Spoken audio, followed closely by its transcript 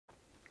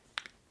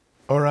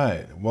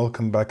Alright,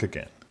 welcome back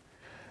again.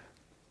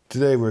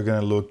 Today we're going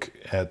to look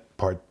at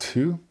part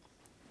 2,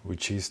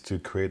 which is to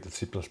create the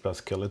C++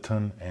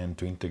 skeleton and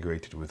to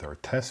integrate it with our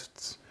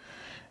tests.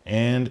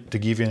 And to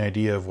give you an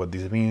idea of what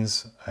this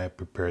means, I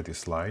prepared this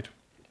slide.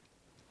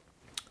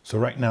 So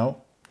right now,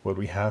 what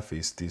we have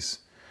is this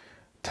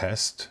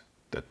test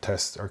that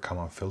tests our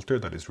Kalman filter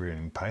that is written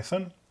in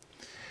Python.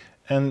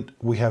 And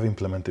we have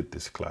implemented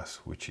this class,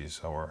 which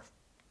is our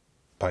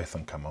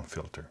Python Kalman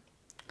filter.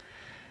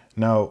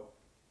 Now,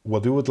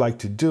 what we would like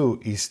to do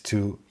is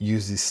to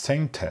use this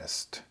same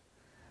test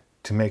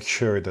to make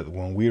sure that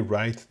when we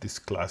write this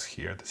class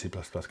here, the C++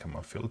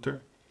 Kalman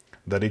filter,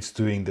 that it's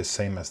doing the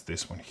same as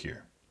this one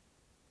here,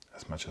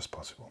 as much as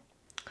possible.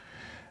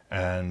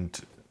 And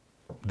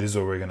this is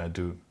what we're going to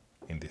do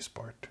in this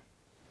part.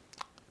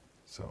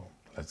 So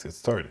let's get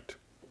started.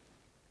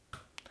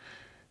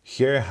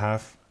 Here I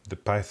have the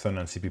Python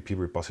and CPP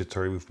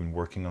repository we've been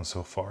working on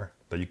so far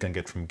that you can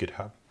get from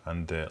GitHub,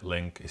 and the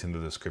link is in the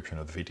description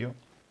of the video.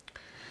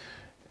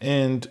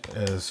 And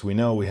as we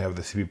know, we have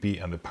the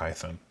CPP and the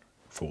Python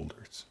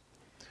folders.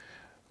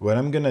 What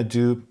I'm going to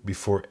do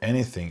before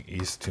anything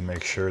is to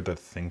make sure that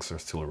things are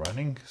still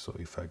running. So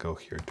if I go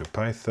here to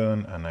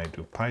Python and I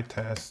do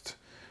pytest,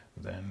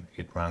 then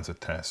it runs the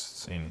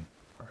tests in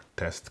our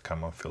test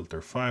Kalman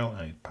filter file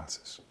and it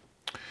passes.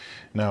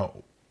 Now,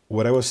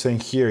 what I was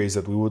saying here is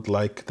that we would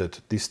like that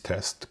this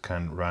test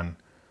can run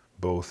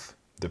both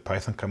the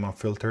Python Kalman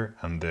filter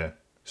and the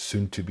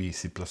soon-to-be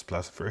C++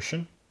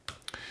 version.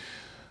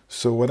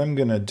 So what I'm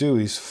going to do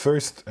is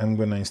first I'm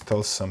going to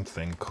install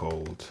something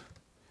called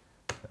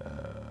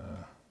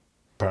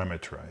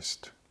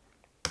Parametrized.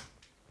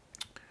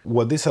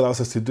 What this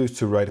allows us to do is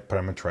to write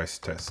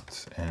parametrized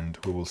tests, and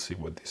we will see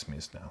what this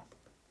means now.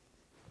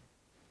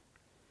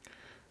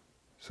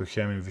 So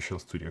here I'm in Visual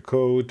Studio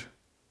Code.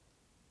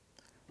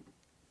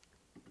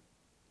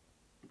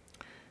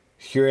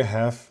 Here I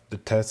have the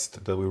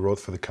test that we wrote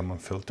for the Kalman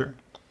filter.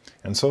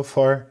 And so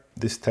far,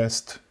 this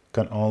test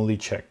can only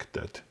check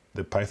that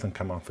the Python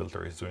Kalman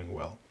filter is doing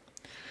well.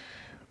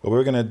 What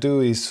we're going to do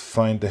is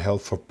find the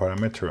help for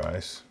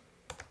parameterize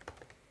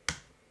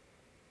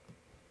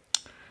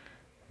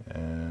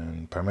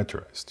and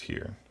parameterized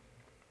here.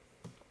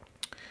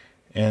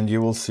 And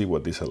you will see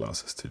what this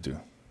allows us to do.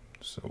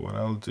 So what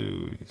I'll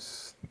do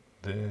is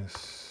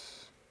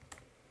this.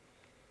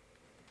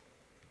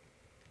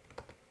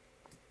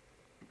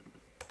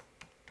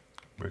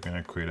 We're going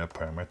to create a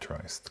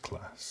parameterized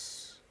class.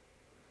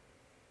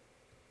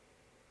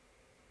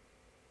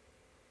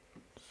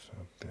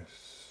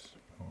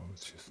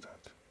 Let's use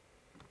that.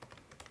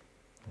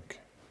 Okay.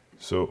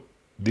 So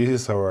this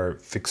is our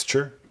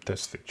fixture,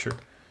 test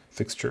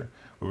fixture.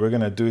 What we're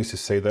going to do is to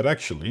say that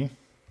actually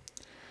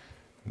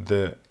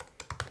the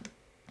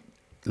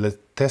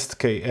test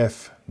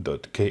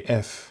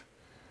kf.kf,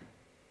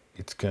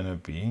 it's going to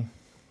be,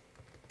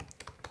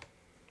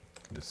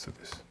 let's do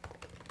this.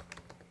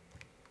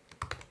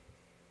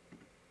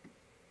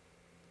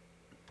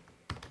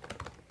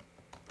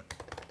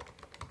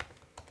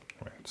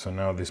 So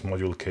now this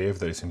module kf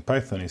that is in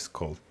Python is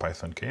called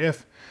Python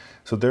kf.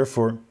 So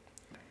therefore,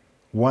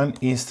 one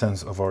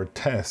instance of our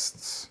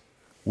tests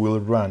will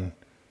run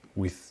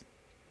with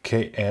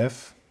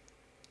kf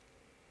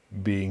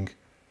being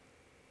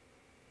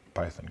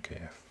Python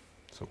kf.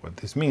 So what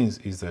this means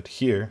is that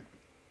here,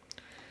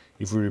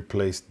 if we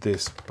replace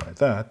this by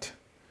that,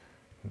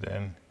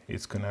 then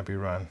it's going to be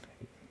run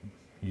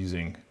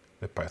using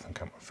the Python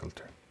Kalman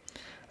filter.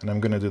 And I'm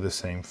going to do the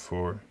same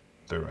for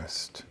the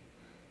rest.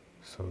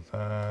 So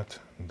that,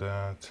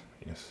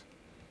 yes,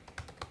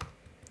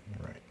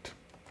 right.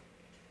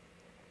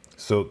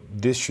 So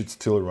this should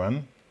still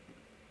run.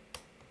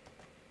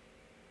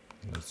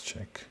 Let's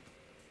check.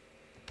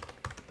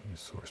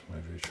 Source my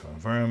virtual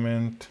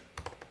environment,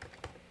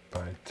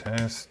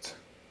 pytest.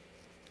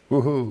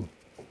 Woohoo!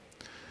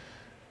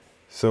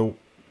 So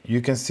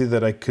you can see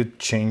that I could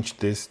change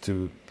this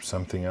to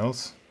something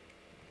else.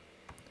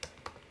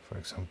 For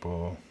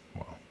example,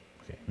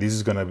 this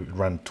is going to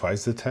run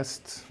twice the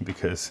tests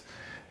because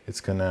it's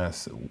going to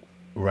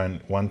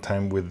run one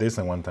time with this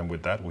and one time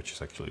with that, which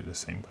is actually the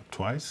same, but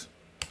twice.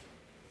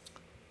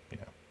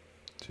 Yeah.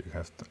 So you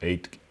have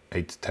eight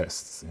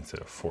tests instead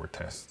of 4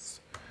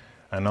 tests.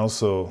 And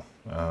also,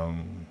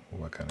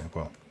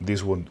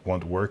 this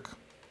won't work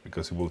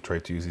because it will try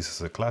to use this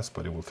as a class,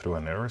 but it will throw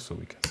an error, so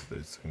we can see that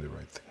it's doing the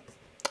right thing.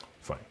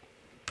 Fine.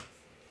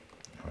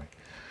 All right.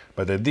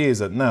 But the idea is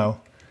that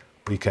now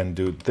we can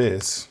do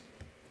this.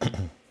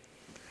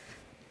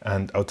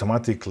 And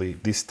automatically,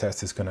 this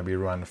test is going to be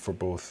run for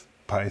both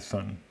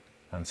Python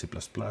and C++.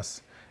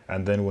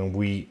 And then when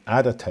we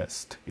add a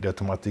test, it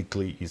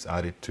automatically is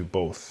added to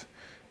both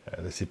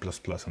the C++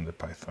 and the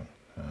Python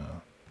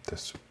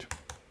test suite.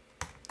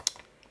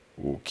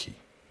 Okay.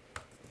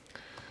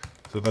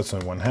 So that's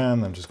on one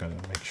hand. I'm just going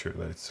to make sure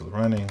that it's still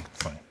running.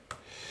 Fine.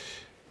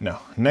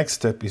 Now, next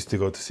step is to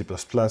go to C++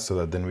 so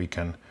that then we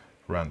can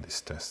run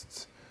these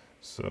tests.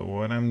 So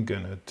what I'm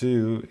going to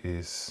do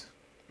is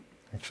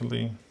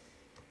actually,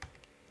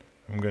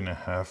 I'm going to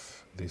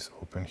have this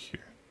open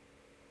here.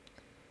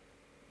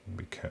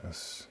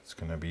 because it's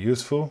going to be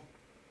useful.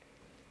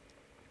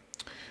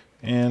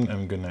 And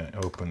I'm going to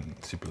open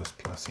C++ in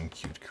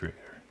Qt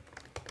Creator.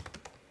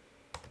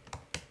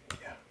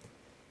 Yeah.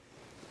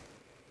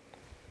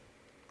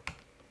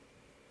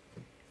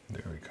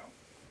 There we go.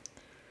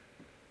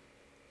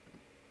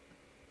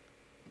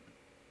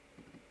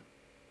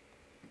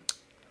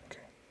 Okay.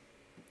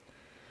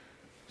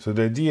 So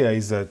the idea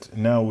is that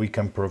now we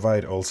can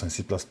provide also in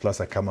C++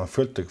 a Kalman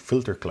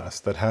filter class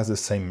that has the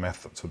same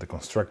method. So the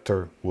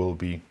constructor will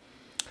be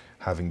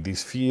having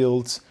these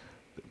fields.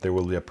 There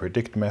will be a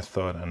predict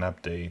method, an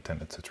update,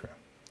 and etc.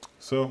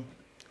 So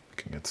we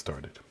can get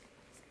started.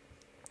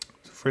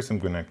 So first I'm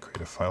going to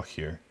create a file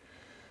here.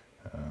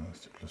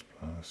 C++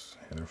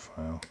 header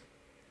file,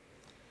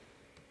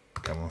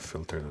 Kalman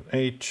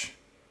filter.h.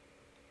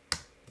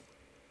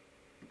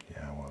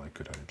 Yeah, well, I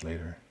could add it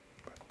later,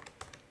 but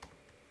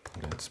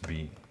let's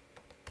be.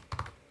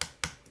 I'm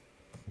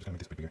just going to make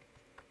this a bit bigger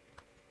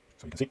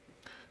so you can see.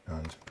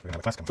 And we're going to have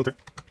a class Kalman filter,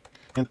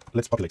 and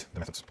let's populate the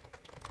methods.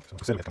 So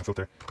we said we have Kalman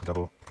filter,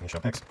 double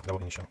initial x, double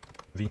initial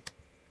v,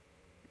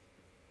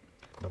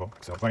 double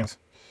Excel variance.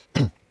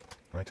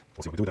 Right,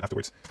 we'll see what we do with that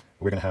afterwards.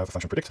 We're going to have a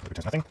function predict that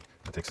returns nothing,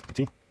 that takes pt,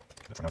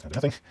 that for now is going to do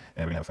nothing,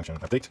 and we're going to have a function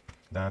update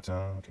that,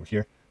 okay, we're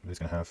here, it's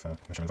going to have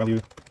measurement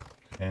value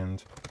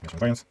and measurement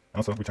variance, and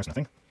also returns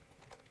nothing.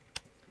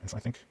 And so I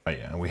think,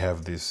 yeah, we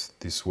have these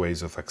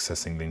ways of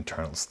accessing the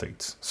internal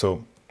states.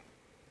 So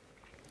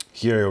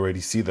here I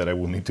already see that I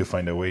will need to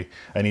find a way,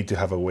 I need to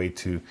have a way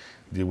to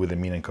deal with the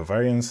mean and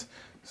covariance.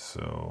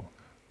 So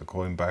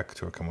going back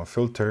to our Kalman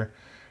filter,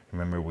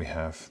 remember we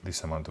have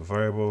this amount of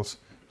variables,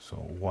 so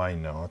why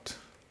not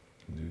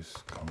use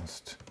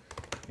const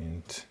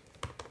int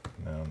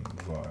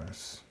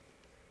num_vars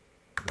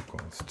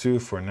equals 2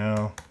 for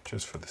now,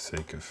 just for the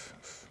sake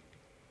of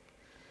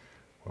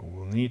what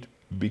we'll need,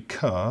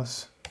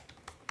 because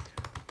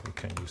we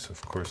can use,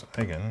 of course,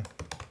 Eigen,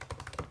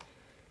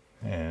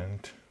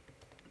 and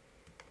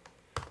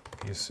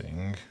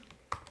using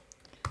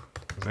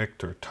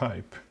vector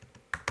type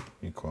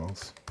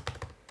equals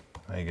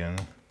Eigen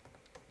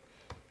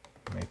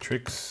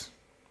matrix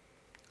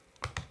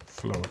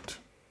float,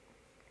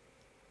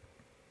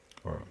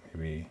 or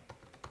maybe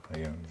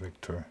Eigen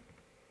vector,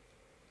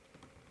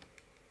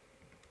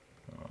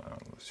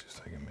 let's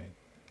just Eigen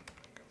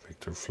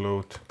vector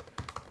float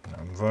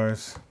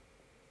num_vars,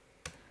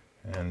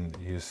 and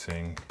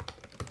using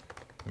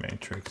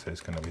matrix, that's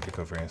going to be the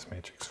covariance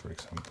matrix, for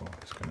example,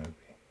 it's going to be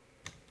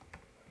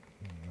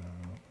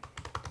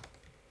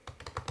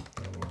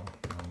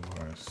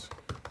num_vars,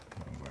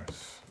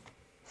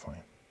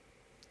 fine.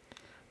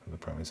 The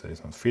problem is that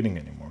it's not fitting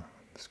anymore on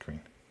the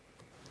screen.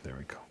 There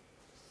we go.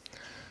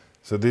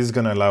 So this is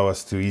going to allow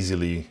us to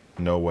easily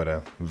know what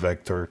a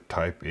vector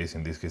type is.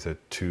 In this case, a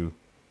 2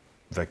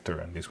 vector,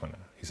 and this one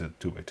is a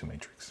 2x2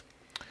 matrix.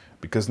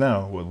 Because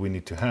now what we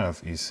need to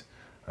have is,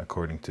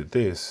 according to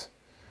this,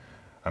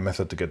 a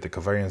method to get the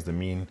covariance, the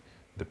mean,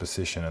 the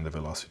position, and the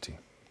velocity.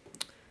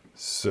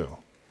 So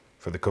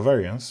for the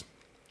covariance,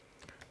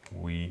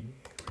 we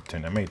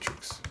return a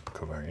matrix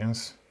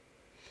covariance,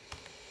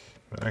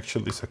 but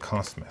actually it's a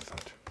const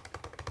method.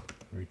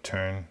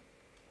 Return,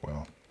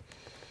 well,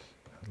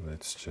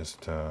 let's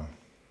just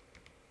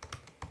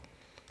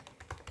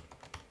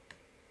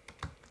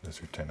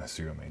let's return a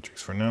 0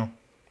 matrix for now,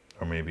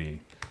 or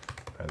maybe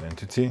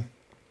identity.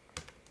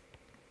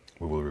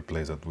 We will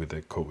replace that with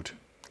a code,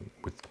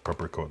 with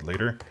proper code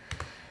later.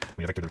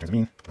 We have vector that returns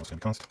mean, also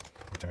const,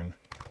 return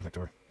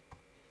vector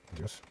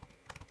zeros,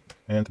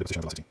 and the position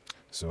and velocity.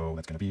 So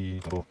that's going to be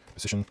double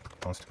position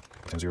const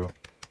return 0,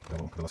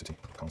 double velocity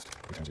const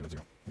return 0,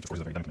 0. Which of course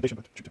is a very dynamic implementation,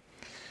 but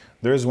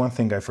there is one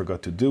thing I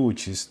forgot to do,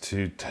 which is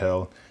to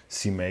tell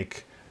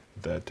CMake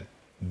that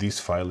this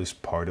file is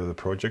part of the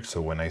project.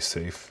 So when I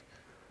save,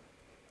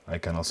 I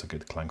can also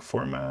get Clang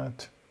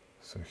format.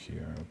 So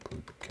here I'll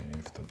put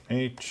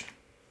kf.h.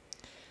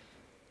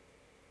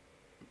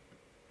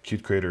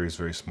 Qt Creator is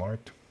very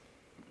smart.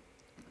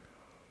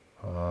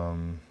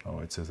 Oh,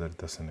 it says that it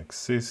doesn't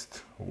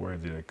exist. Where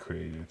did I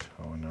create it?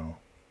 Oh no.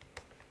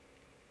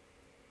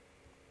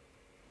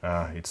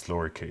 Ah, it's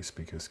lowercase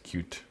because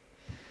Qt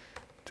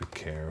took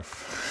care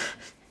of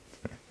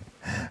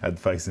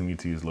advising me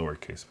to use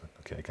lowercase, but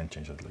okay, I can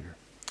change that later.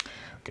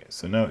 Okay,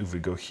 so now if we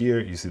go here,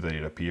 you see that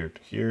it appeared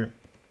here.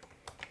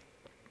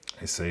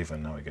 I save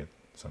and now I get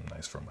some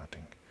nice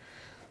formatting.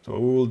 So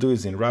what we will do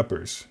is in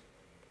wrappers,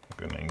 I'm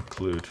going to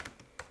include,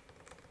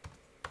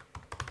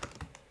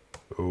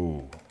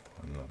 oh,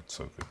 I'm not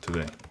so good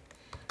today,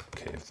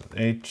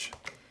 kf.h.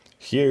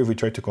 Here, if we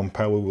try to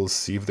compile, we will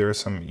see if there are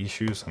some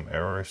issues, some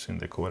errors in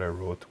the code I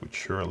wrote, which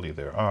surely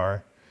there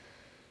are.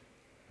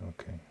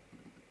 Okay.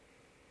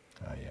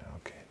 Ah, yeah,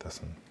 okay, it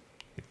doesn't,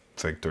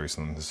 vector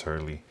isn't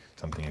necessarily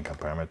something you can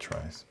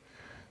parameterize.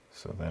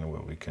 So then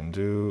what we can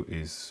do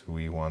is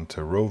we want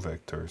a row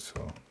vector,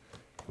 so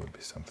it would be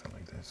something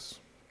like this.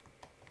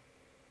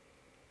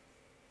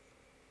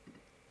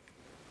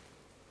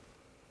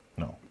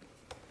 No,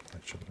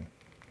 actually,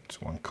 it's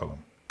one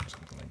column, or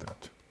something like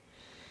that.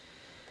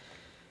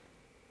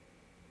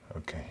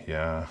 Okay,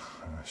 yeah,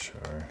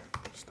 sure.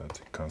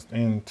 Static const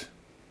int.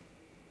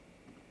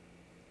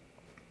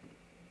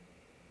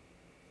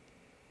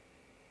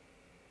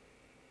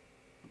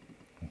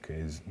 Okay,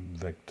 is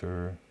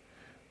vector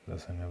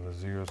doesn't have a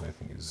zeros. I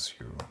think it's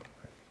 0.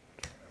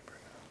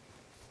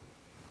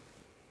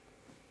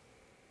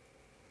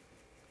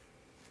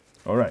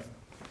 All right,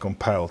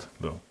 compiled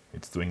though.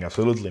 It's doing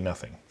absolutely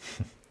nothing.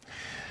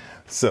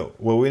 So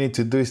what we need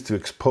to do is to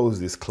expose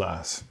this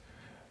class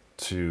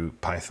to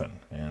Python.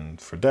 And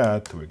for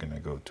that, we're going to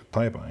go to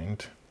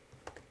Pybind.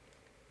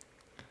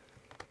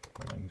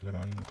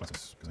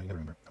 Classes, because I never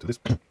remember to this.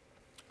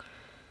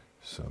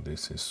 So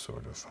this is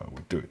sort of how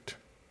we do it.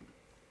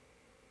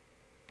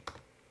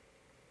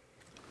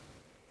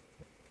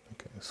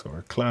 Okay, so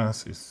our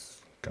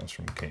class comes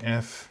from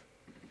kf,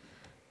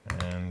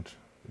 and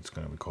it's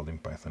going to be called in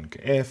Python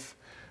kf.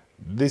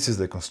 This is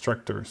the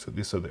constructor, so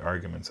these are the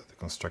arguments that the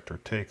constructor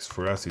takes.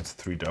 For us, it's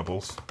 3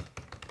 doubles.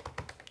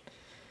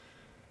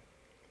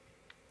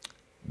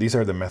 These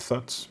are the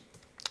methods,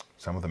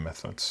 some of the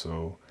methods.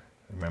 So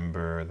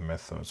remember the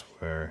methods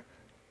were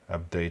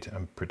update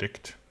and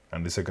predict,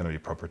 and these are going to be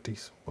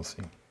properties. We'll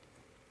see.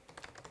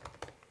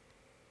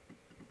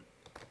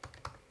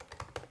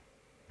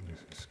 This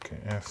is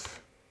kf,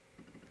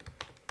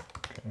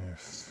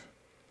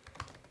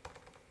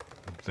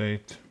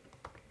 update.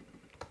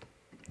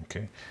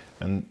 Okay,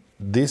 and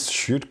this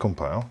should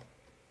compile,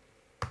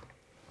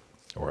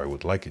 or I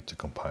would like it to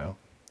compile.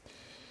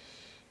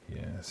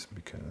 Yes,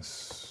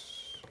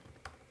 because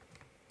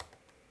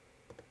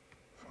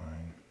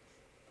fine.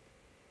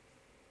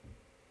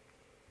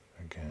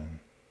 Again.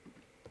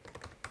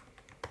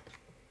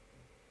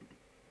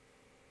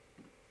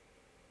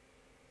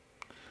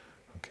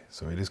 Okay,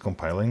 so it is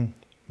compiling.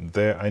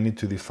 There I need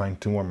to define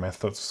 2 more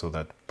methods so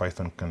that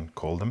Python can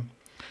call them.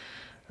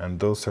 And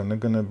those are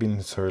not going to be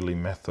necessarily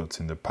methods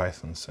in the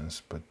Python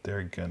sense, but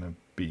they're going to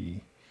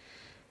be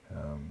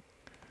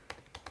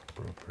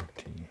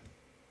property.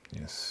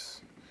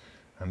 Yes.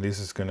 And this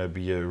is going to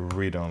be a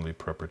read-only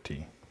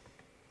property.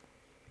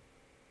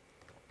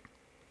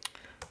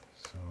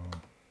 So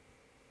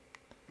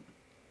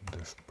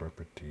def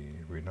property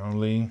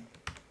read-only.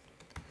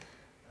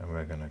 And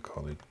we're going to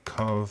call it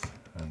cov.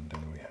 And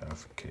then we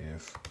have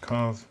kf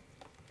cov.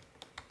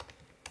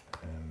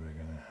 And we're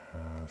going to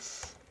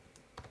have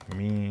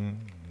mean,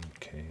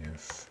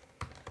 kf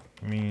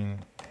mean,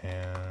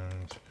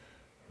 and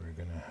we're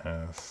gonna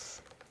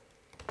have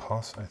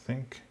pos, I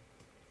think.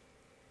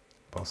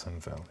 Pos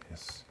and val,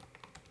 yes.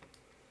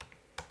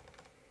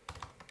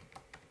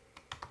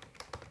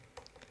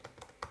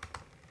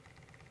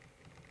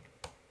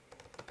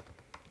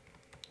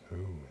 Oh,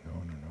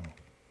 no.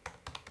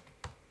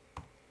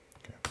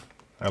 Okay.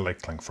 I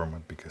like Clang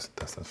format because it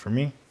does that for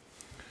me.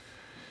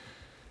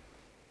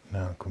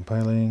 Now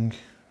compiling.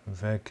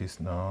 Vec is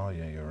no,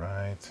 yeah, you're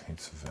right,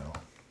 it's val.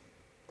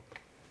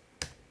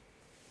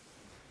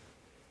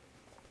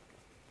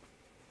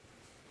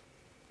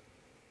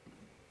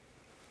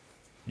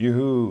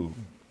 Yoo-hoo!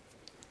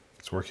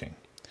 It's working.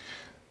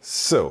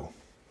 So,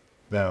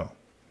 now,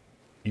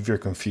 if you're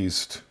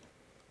confused,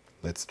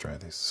 let's try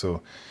this.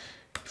 So,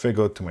 if I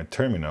go to my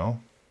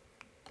terminal,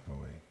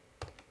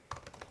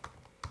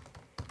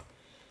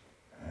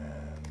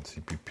 and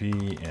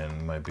cpp,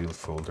 and my build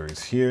folder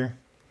is here.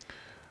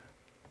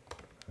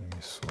 Let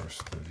me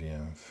source the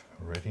VM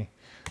already.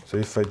 So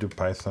if I do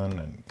Python,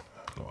 and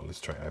well,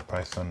 let's try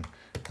IPython,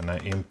 and I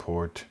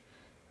import,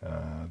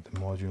 the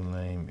module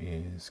name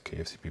is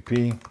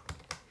kfcpp,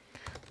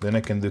 then I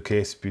can do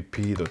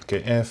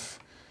kfcpp.kf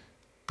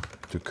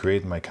to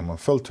create my Kalman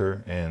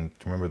filter, and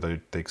remember that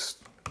it takes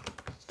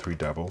 3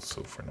 doubles,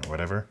 so for now,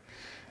 whatever.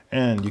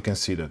 And you can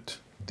see that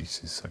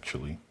this is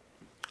actually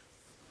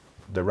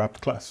the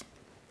wrapped class.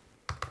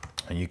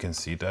 And you can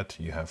see that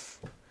you have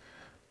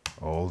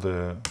all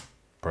the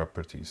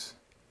properties.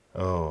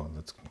 Oh,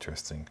 that's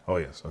interesting. Oh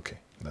yes, okay,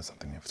 that's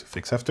something I have to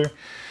fix after.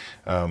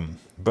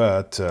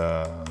 But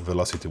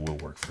velocity will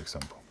work, for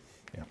example.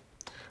 Yeah,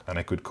 and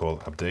I could call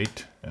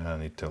update,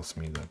 and it tells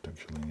me that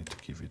actually I need to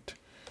give it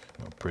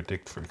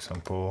predict, for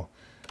example.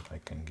 I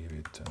can give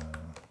it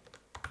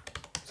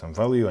some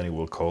value, and it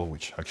will call,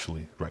 which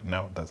actually right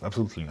now does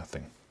absolutely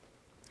nothing.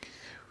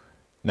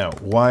 Now,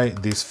 why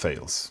this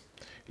fails?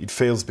 It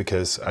fails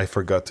because I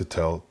forgot to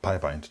tell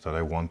Pybind that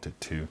I wanted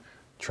to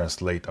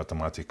translate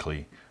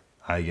automatically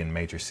Eigen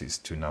matrices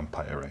to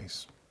Numpy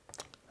arrays.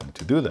 And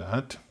to do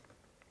that,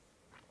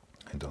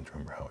 I don't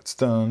remember how it's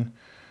done,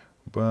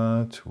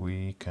 but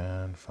we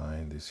can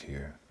find this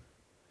here,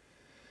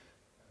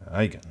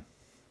 Eigen.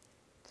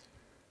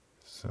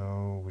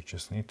 So we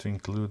just need to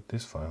include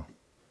this file.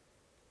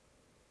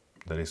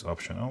 That is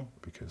optional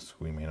because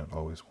we may not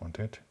always want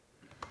it.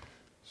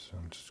 So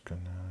I'm just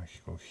gonna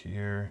go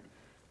here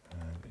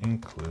and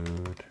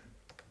include,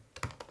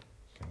 I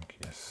think,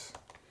 yes.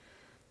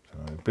 So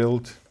I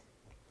build,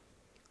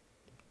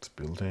 it's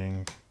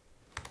building,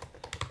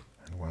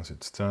 and once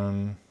it's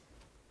done,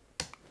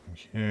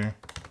 here,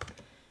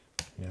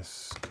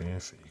 yes,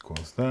 kf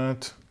equals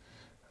that,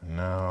 and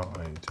now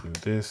I do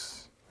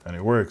this, and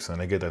it works,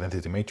 and I get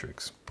identity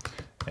matrix.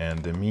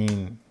 And the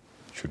mean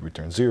should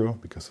return 0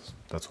 because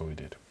that's what we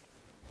did.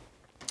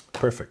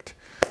 Perfect.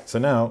 So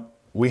now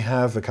we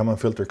have a Kalman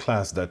filter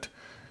class that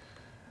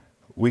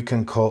we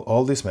can call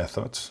all these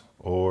methods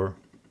or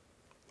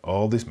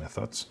all these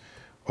methods.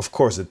 Of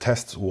course, the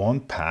tests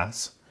won't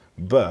pass,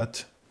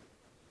 but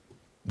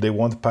they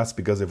won't pass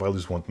because the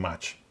values won't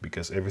match,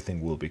 because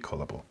everything will be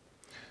callable.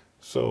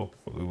 So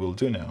what we will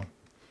do now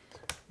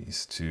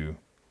is to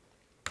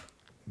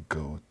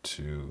go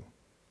to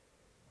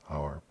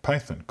our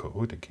Python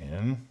code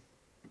again,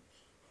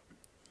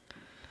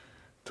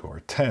 to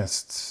our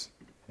tests,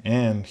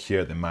 and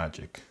here the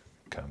magic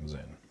comes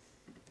in.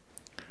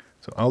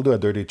 So I'll do a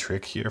dirty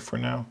trick here for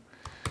now.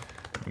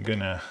 I'm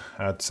gonna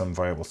add some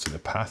variables to the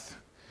path.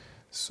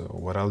 So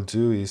what I'll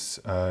do is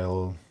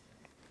I'll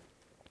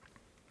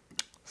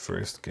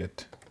first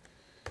get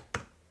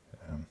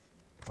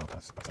file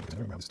path. I don't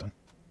remember how this is done.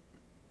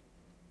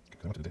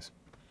 I want to do this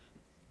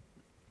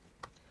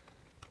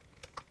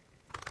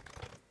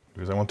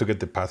because I want to get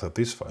the path of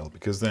this file,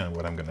 because then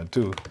what I'm gonna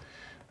do,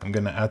 I'm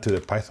gonna add to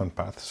the Python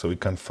path so we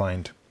can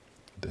find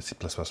the C++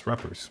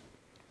 wrappers.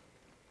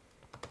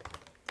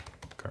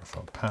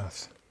 File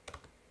path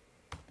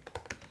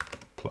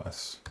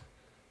plus,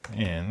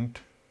 and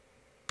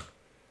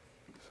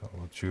so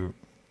what you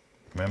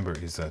remember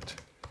is that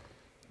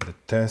the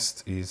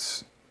test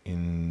is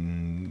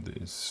in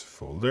this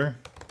folder.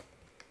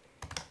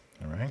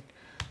 All right.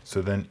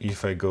 So then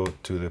if I go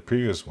to the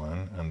previous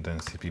one and then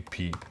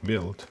cpp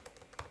build,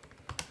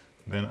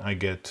 then I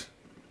get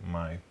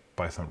my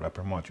Python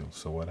wrapper module.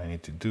 So what I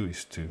need to do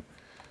is to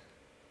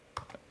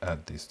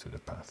add this to the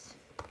path.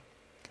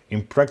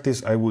 In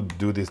practice, I would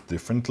do this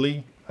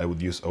differently. I would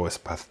use OS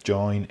path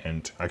join,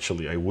 and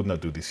actually I would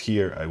not do this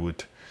here. I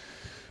would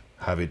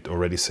have it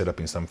already set up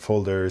in some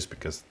folders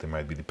because there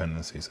might be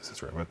dependencies,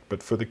 etc.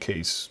 But for the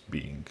case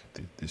being,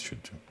 this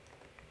should do.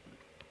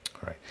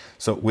 All right.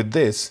 So with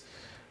this,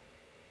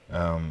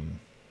 let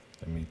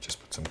me just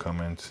put some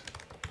comments.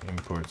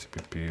 Import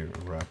cpp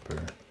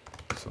wrapper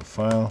so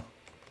file.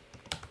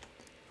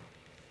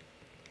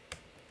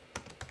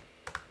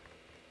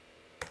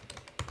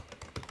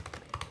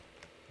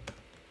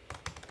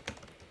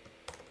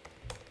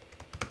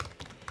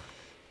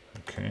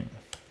 Okay.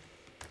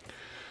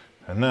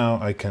 And now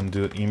I can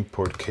do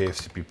import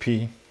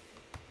kfcpp.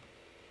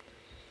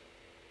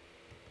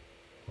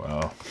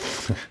 Wow.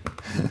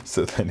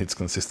 So then it's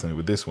consistent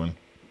with this one.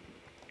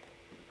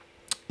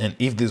 And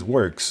if this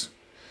works,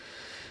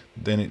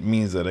 then it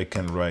means that I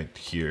can write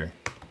here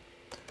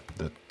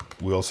that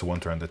we also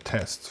want to run the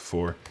test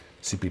for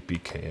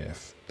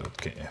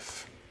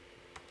cppkf.kf.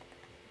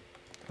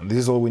 And this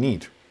is all we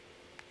need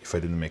if I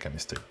didn't make a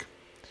mistake.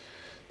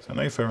 So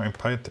now if I run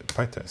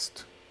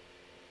pytest,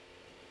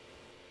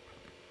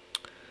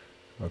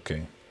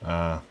 okay,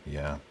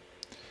 yeah,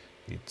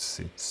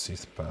 it's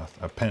path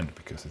append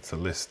because it's a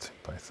list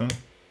in Python.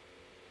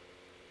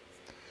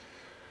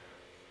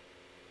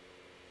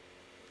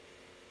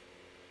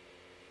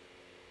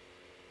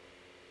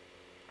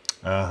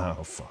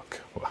 Oh fuck,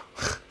 well,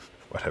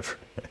 whatever.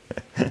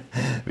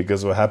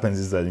 Because what happens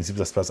is that in C++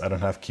 I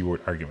don't have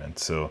keyword argument,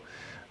 so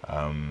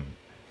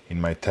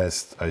in my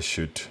test I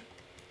should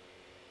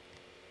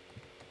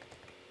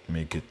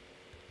make it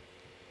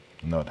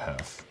not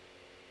have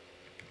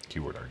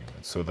keyword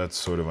argument. So that's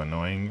sort of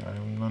annoying. I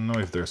don't know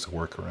if there's a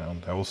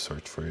workaround. I will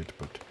search for it,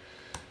 but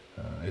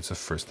it's the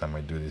first time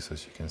I do this,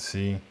 as you can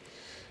see.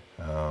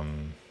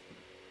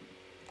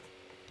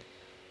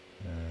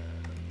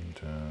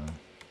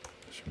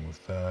 Let's remove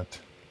that.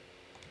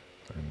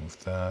 Remove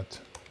that.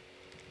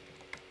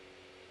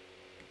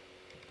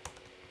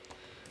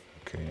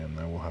 Okay, and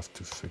I will have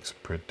to fix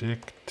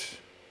predict.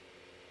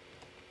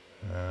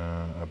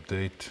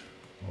 Update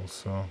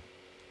also.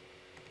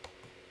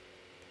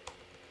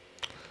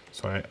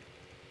 So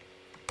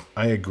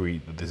I agree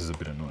that this is a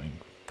bit annoying,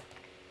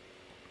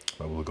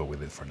 but we'll go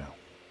with it for now.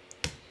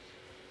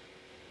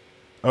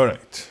 All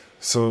right,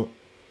 so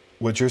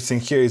what you're seeing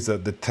here is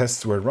that the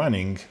tests were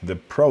running. The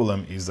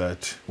problem is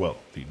that, well,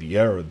 the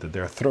error that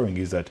they're throwing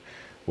is that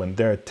when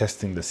they're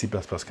testing the C++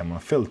 Kalman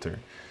filter,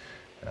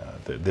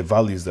 the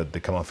values that the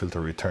Kalman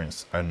filter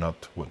returns are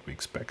not what we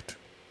expect.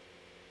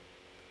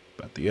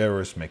 But the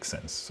errors make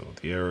sense. So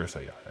the errors,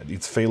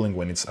 it's failing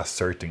when it's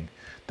asserting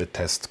the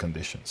test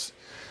conditions.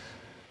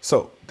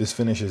 So this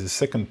finishes the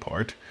second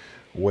part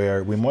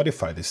where we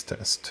modify this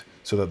test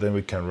so that then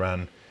we can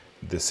run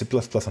the C++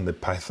 and the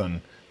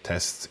Python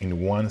tests in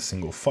one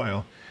single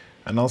file.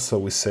 And also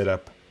we set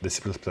up the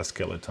C++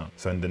 skeleton.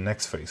 So in the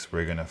next phase,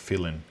 we're going to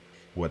fill in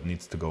what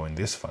needs to go in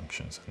these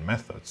functions and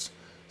methods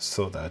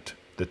so that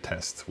the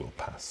tests will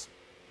pass.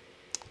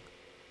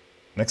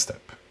 Next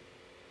step.